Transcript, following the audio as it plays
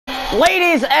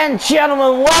Ladies and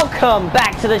gentlemen, welcome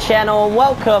back to the channel and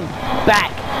welcome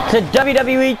back to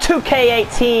WWE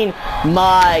 2K18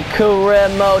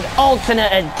 MyCareer Mode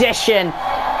Alternate Edition.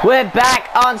 We're back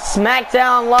on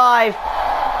SmackDown Live,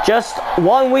 just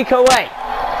 1 week away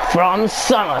from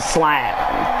SummerSlam.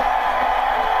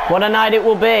 What a night it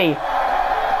will be.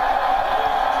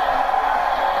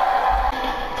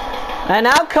 And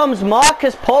out comes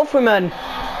Marcus Pulverman.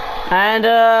 And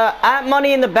at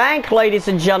Money in the Bank, ladies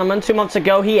and gentlemen, 2 months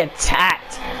ago, he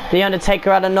attacked The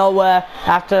Undertaker out of nowhere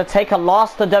after Taker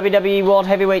lost the WWE World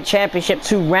Heavyweight Championship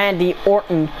to Randy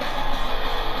Orton.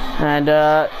 And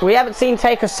we haven't seen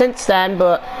Taker since then,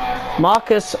 but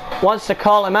Marcus wants to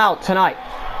call him out tonight.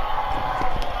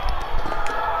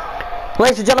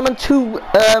 Ladies and gentlemen,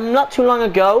 not too long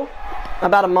ago,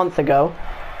 about a month ago,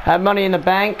 at Money in the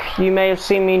Bank, you may have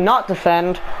seen me not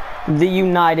defend the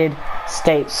United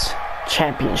States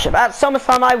Championship. At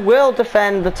SummerSlam, I will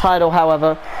defend the title,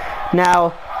 however. Now,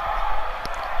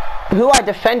 who I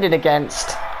defended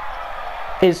against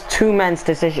is two men's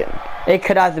decision. It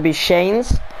could either be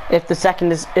Shane's, if the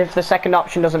second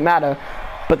option doesn't matter,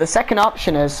 but the second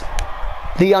option is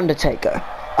The Undertaker.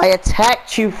 I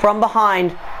attacked you from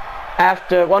behind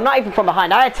after, well, not even from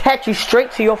behind, I attacked you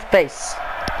straight to your face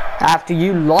after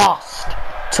you lost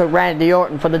to Randy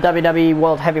Orton for the WWE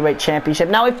World Heavyweight Championship.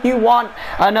 Now, if you want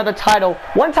another title,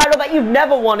 one title that you've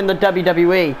never won in the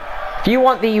WWE, if you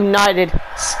want the United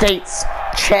States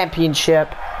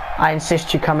Championship, I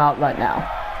insist you come out right now.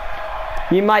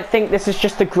 You might think this is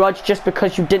just a grudge just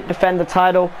because you didn't defend the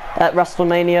title at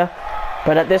WrestleMania,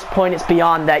 but at this point it's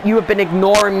beyond that. You have been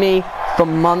ignoring me for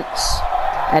months,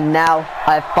 and now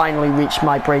I've finally reached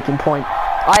my breaking point.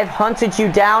 I've hunted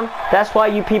you down. That's why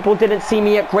you people didn't see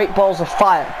me at Great Balls of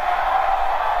Fire.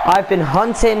 I've been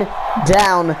hunting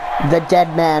down the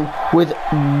dead man with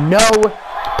no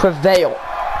prevail.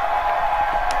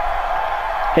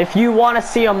 If you want to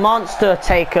see a monster,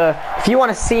 Taker, if you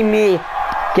want to see me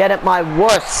get at my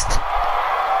worst,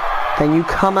 then you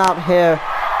come out here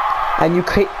and you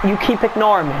keep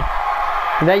ignoring me.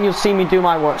 And then you'll see me do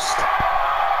my worst.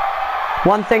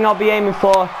 One thing I'll be aiming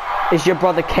for is your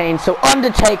brother Kane. So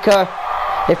Undertaker,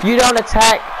 if you don't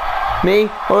attack me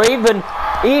or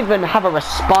even have a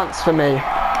response for me,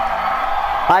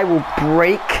 I will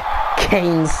break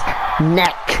Kane's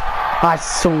neck. I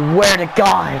swear to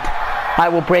God, I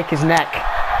will break his neck.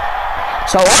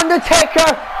 So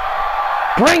Undertaker,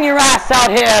 bring your ass out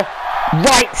here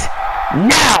right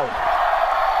now.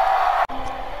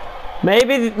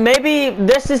 Maybe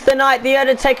this is the night the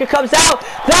Undertaker comes out.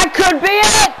 That could be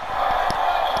it.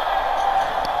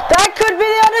 That could be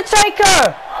the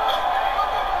Undertaker!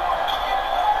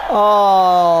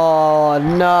 Oh,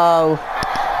 no.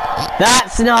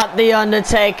 That's not the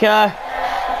Undertaker.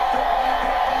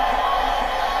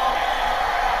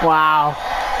 Wow.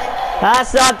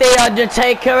 That's not the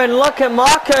Undertaker. And look at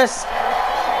Marcus.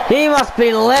 He must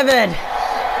be livid.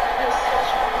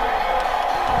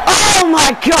 Oh,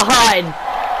 my God!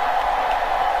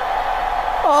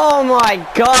 Oh my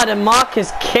God, and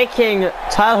Marcus kicking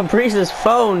Tyler Breeze's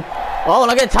phone. Oh,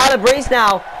 look at Tyler Breeze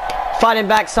now, fighting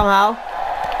back somehow.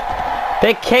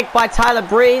 Big kick by Tyler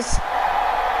Breeze.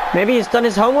 Maybe he's done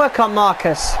his homework on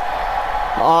Marcus.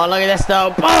 Oh, look at this though.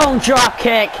 Boom, drop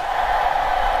kick.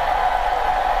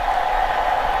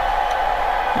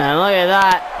 And look at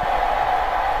that.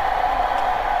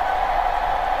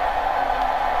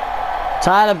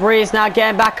 Tyler Breeze now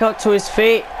getting back up to his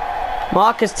feet.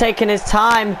 Marcus taking his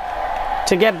time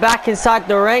to get back inside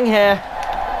the ring here.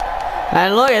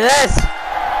 And look at this.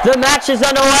 The match is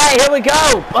underway. Here we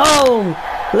go. Boom.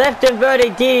 Lift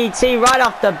inverted DDT right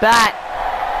off the bat.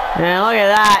 And look at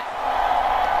that.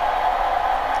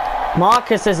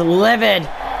 Marcus is livid.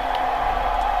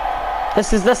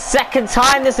 This is the second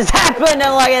time this has happened.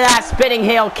 And look at that spinning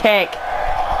heel kick.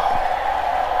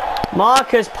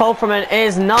 Marcus Pulverman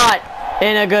is not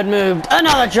in a good mood.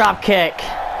 Another drop kick.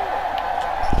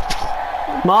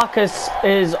 Marcus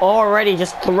is already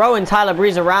just throwing Tyler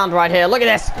Breeze around right here. Look at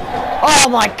this. Oh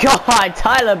my God.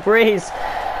 Tyler Breeze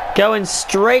going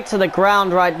straight to the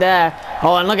ground right there.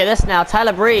 Oh, and look at this now.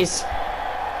 Tyler Breeze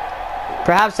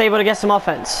perhaps able to get some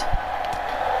offense.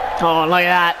 Oh, look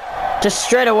at that. Just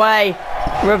straight away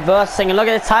reversing. And look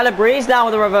at this. Tyler Breeze now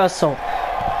with a reversal.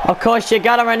 Of course, you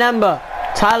got to remember,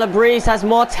 Tyler Breeze has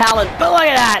more talent. But look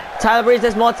at that. Tyler Breeze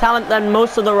has more talent than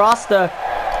most of the roster.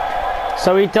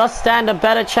 So he does stand a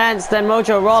better chance than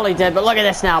Mojo Rawley did. But look at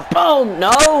this now. Boom.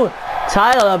 No.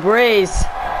 Tyler Breeze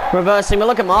reversing. But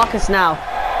look at Marcus now.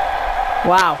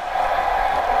 Wow.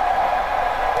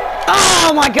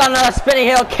 Oh my God. Another spinning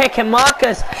heel kick. And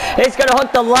Marcus is going to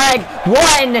hook the leg.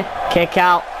 One. Kick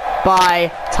out.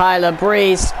 by Tyler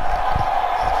Breeze.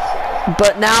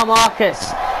 But now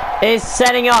Marcus is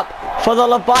setting up for the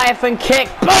Leviathan kick.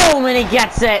 Boom! And he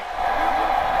gets it.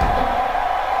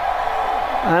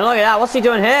 And look at that. What's he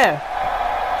doing here?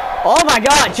 Oh my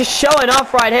god, just showing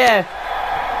off right here.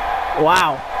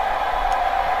 Wow.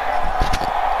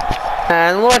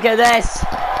 And look at this.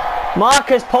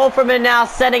 Marcus Pulverman now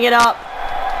setting it up.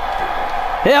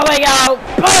 Here we go.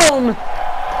 Boom!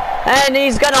 And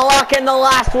he's going to lock in the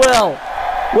last will.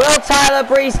 Will Tyler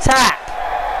Breeze tap?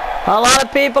 A lot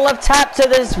of people have tapped to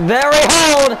this very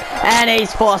hold. And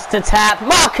he's forced to tap.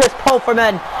 Marcus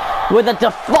Pulverman with a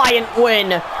defiant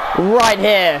win right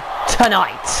here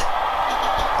tonight.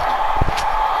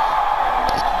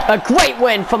 A great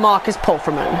win for Marcus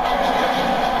Pulverman.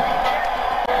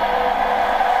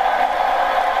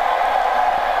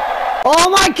 Oh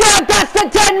my god, that's the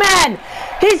DEADMAN!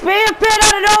 He's being pinned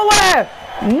out of nowhere!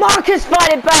 Marcus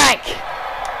fighting back!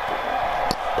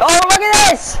 Oh, look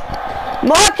at this!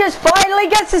 Marcus finally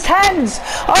gets his hands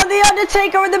on the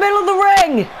Undertaker in the middle of the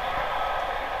ring!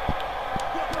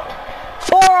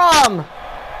 Forearm!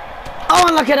 Oh,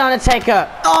 and look at Undertaker!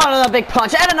 Oh, another big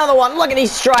punch, and another one! Look at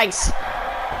these strikes!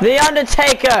 The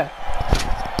Undertaker!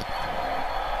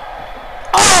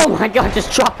 Oh my god,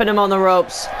 just dropping him on the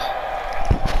ropes!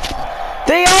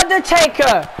 The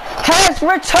Undertaker has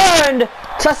returned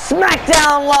to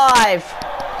SmackDown Live.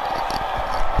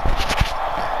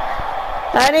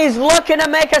 And he's looking to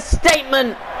make a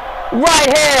statement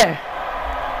right here.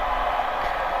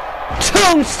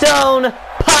 Tombstone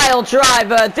pile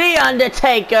driver. The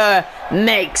Undertaker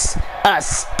makes a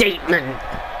statement.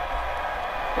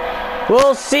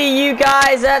 We'll see you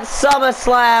guys at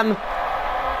SummerSlam.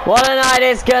 What a night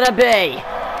it's gonna be.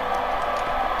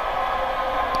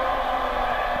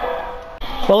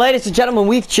 Well, ladies and gentlemen,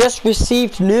 we've just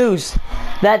received news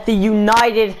that the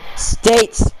United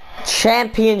States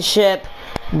Championship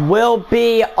will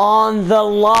be on the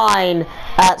line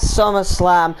at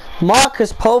SummerSlam.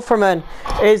 Marcus Pulverman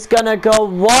is going to go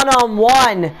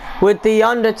one-on-one with The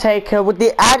Undertaker with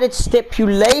the added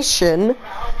stipulation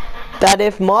that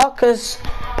if Marcus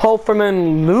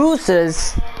Pulverman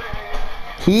loses,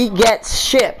 he gets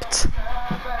shipped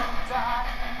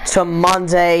to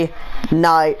Monday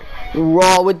Night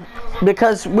Raw,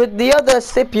 because with the other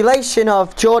stipulation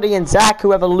of Jordy and Zach,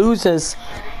 whoever loses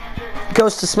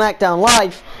goes to SmackDown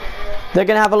Live, they're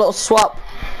gonna have a little swap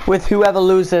with whoever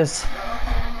loses.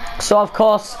 So of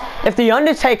course, if The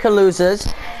Undertaker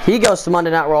loses, he goes to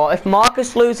Monday Night Raw. If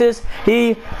Marcus loses,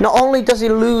 he not only does he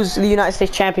lose the United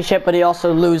States Championship, but he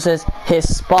also loses his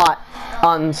spot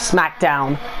on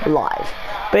SmackDown Live.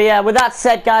 But yeah, with that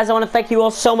said, guys, I want to thank you all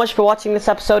so much for watching this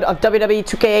episode of WWE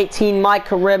 2K18 My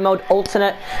Career Mode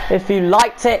Ultimate. If you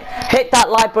liked it, hit that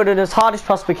like button as hard as you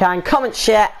possibly can. Comment,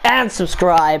 share, and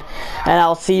subscribe. And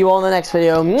I'll see you all in the next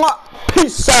video. Mwah!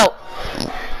 Peace out.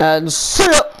 And see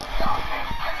ya.